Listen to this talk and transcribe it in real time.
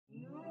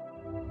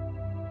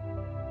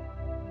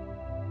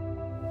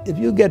if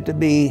you get to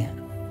be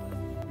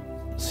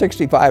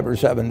 65 or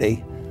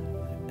 70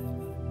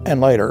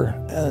 and later,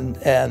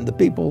 and the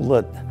people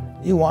that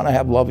you want to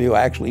have love you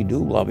actually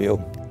do love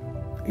you,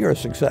 you're a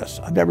success.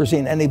 I've never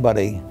seen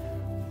anybody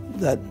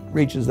that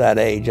reaches that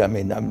age. I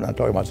mean, I'm not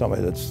talking about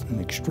somebody that's in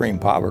extreme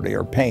poverty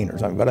or pain or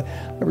something, but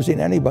I've never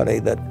seen anybody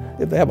that,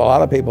 if they have a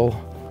lot of people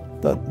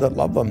that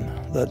love them,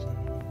 that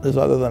is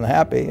other than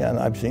happy. And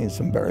I've seen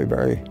some very,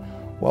 very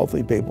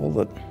wealthy people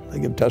that they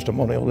give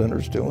testimonial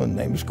dinners to and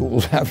name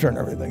schools after and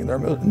everything.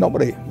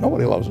 Nobody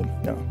loves them,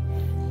 you know.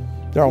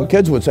 Their own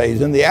kids would say, he's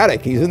in the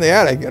attic, you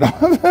know.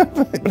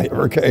 Nobody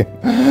ever came.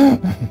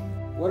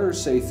 What are,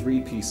 say,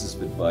 3 pieces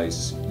of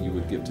advice you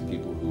would give to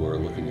people who are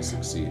looking to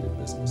succeed in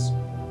business?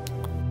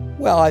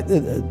 Well,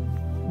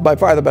 by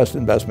far the best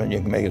investment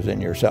you can make is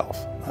in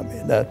yourself. I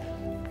mean,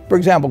 for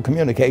example,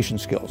 communication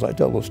skills. I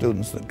tell the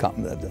students that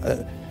come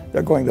that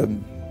they're going to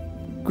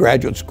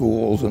graduate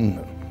schools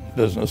and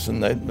business,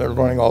 and they're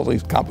learning all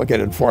these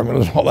complicated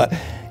formulas and all that.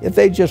 If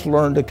they just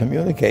learn to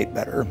communicate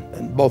better,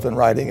 and both in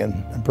writing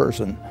and in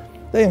person,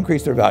 they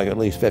increase their value at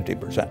least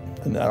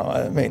 50%. And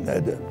I mean,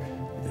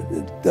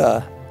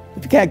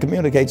 if you can't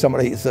communicate,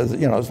 somebody says,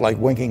 you know, it's like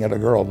winking at a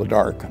girl in the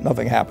dark.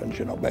 Nothing happens,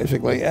 you know,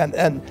 basically.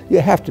 And you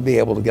have to be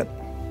able to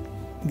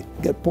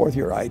get forth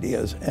your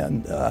ideas,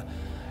 and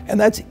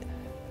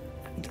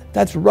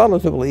that's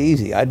relatively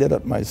easy. I did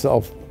it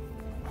myself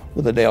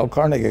with the Dale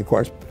Carnegie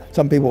course.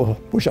 Some people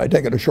wish I'd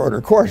taken a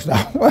shorter course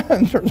now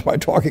in terms of my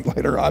talking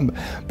later on,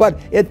 but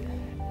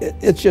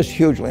it's just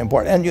hugely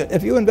important. And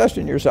if you invest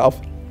in yourself,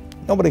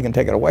 nobody can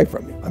take it away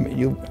from you. I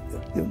mean,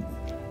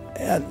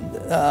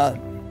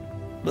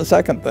 the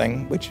second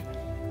thing, which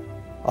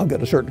I'll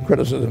get a certain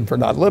criticism for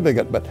not living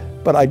it,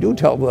 but I do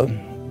tell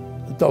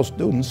those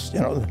students, you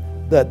know,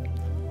 that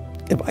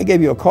if I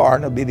gave you a car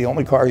and it'd be the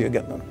only car you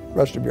get in the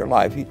rest of your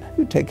life, you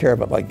take care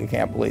of it like you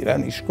can't believe.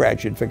 Any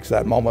scratch, you'd fix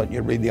that moment.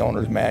 You'd read the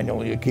owner's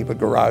manual. You'd keep a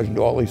garage and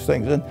do all these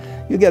things, and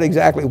you get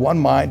exactly one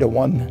mind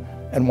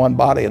and one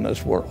body in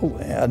this world.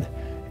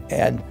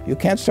 And you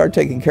can't start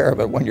taking care of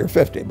it when you're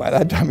 50. By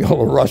that time, you'll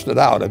have rusted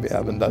out if you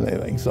haven't done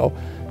anything. So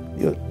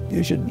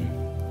you should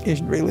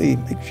really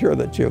make sure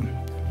that you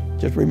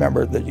just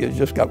remember that you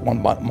just got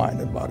one mind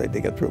and body to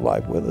get through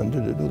life with and to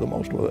do the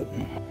most with it.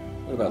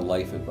 What about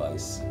life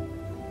advice?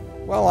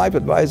 Well, life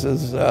advice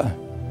is,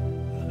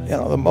 you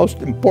know, the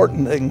most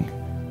important thing,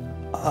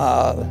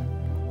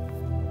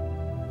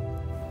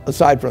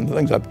 aside from the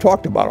things I've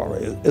talked about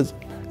already, is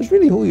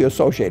really who you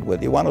associate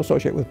with. You want to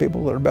associate with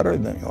people that are better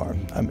than you are.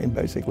 I mean,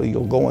 basically,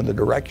 you'll go in the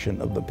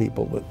direction of the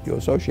people that you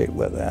associate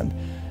with,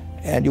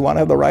 and you want to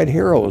have the right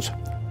heroes.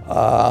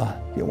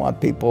 You want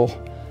people,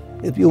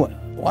 if you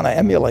want to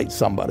emulate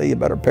somebody, you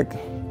better pick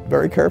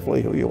very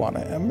carefully who you want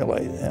to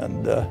emulate.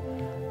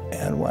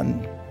 And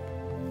when,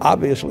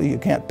 obviously, you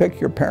can't pick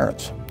your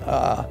parents.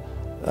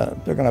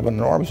 They're going to have an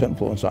enormous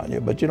influence on you,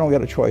 but you don't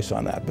get a choice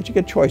on that. But you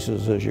get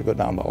choices as you go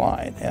down the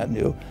line, and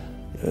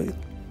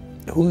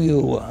who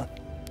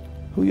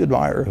you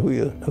admire, who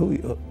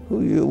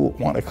you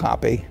want to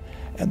copy,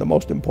 and the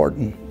most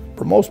important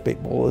for most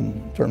people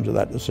in terms of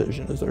that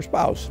decision is their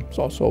spouse. It's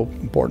also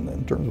important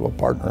in terms of a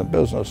partner in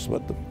business,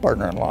 but the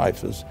partner in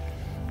life is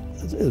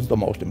the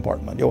most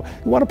important one. You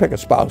want to pick a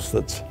spouse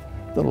that's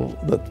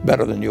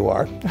better than you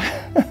are,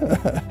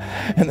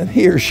 and then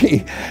he or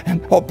she,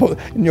 and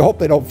you hope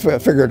they don't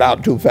figure it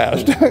out too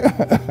fast.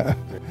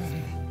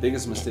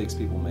 Biggest mistakes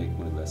people make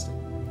when investing?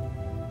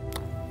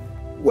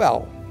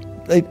 Well,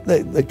 they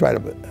try to,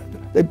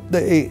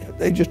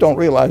 they just don't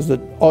realize that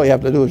all you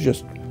have to do is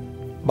just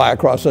buy a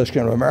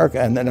cross-section of America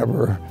and then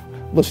never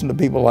listen to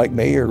people like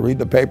me or read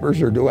the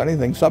papers or do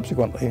anything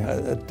subsequently.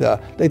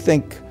 They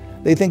think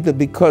that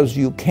because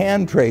you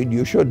can trade,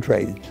 you should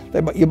trade.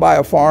 You buy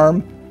a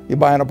farm, you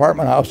buy an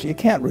apartment house, you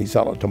can't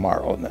resell it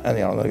tomorrow, and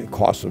you know the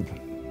cost of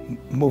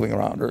moving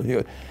around.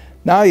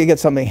 Now you get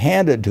something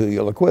handed to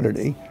you,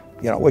 liquidity,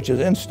 you know, which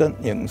is instant.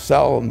 You can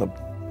sell, and the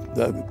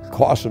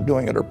cost of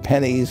doing it are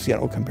pennies, you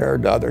know,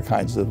 compared to other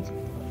kinds of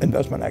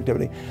investment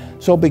activity.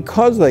 So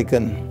because they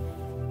can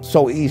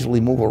so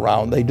easily move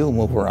around, they do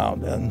move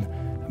around, and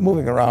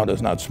moving around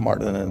is not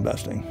smarter than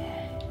investing.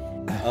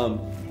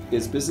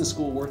 Is business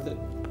school worth it?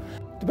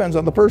 Depends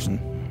on the person,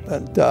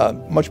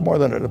 much more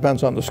than it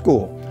depends on the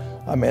school.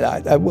 I mean,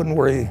 I wouldn't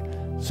worry.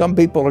 Some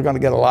people are going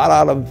to get a lot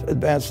out of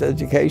advanced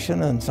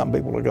education, and some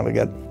people are going to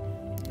get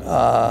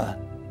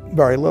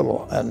very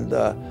little. And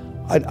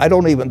I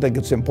don't even think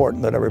it's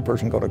important that every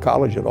person go to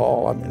college at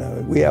all. I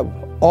mean, we have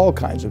all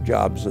kinds of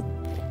jobs at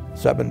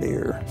 70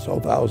 or so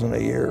thousand a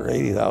year,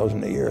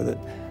 80,000 a year, that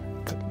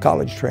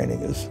college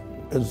training is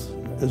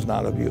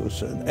not of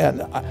use.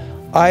 And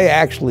I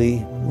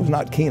actually was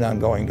not keen on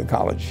going to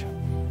college.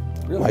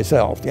 Really?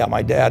 Myself. Yeah,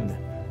 my dad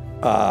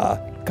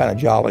kind of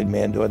jollied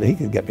me into it. He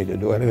could get me to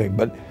do anything,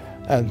 but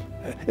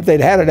if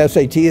they'd had an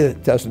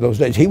SAT test in those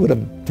days, he would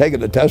have taken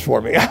the test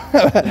for me.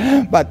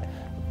 but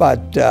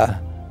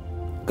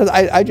because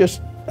I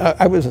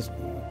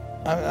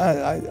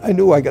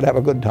knew I could have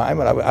a good time,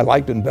 and I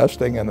liked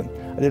investing, and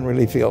I didn't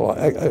really feel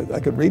I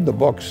could read the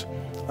books.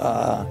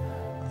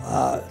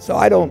 So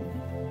I don't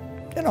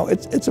You know,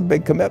 it's a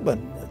big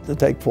commitment to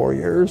take 4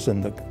 years,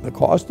 and the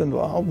cost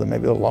involved, and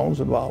maybe the loans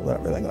involved, and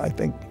everything. I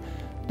think,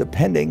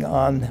 depending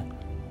on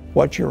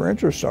what your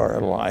interests are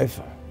in life,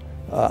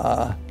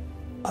 I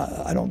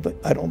don't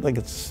think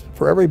it's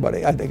for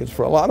everybody. I think it's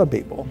for a lot of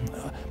people,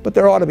 but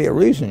there ought to be a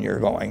reason you're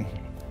going,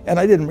 and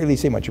I didn't really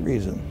see much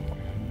reason.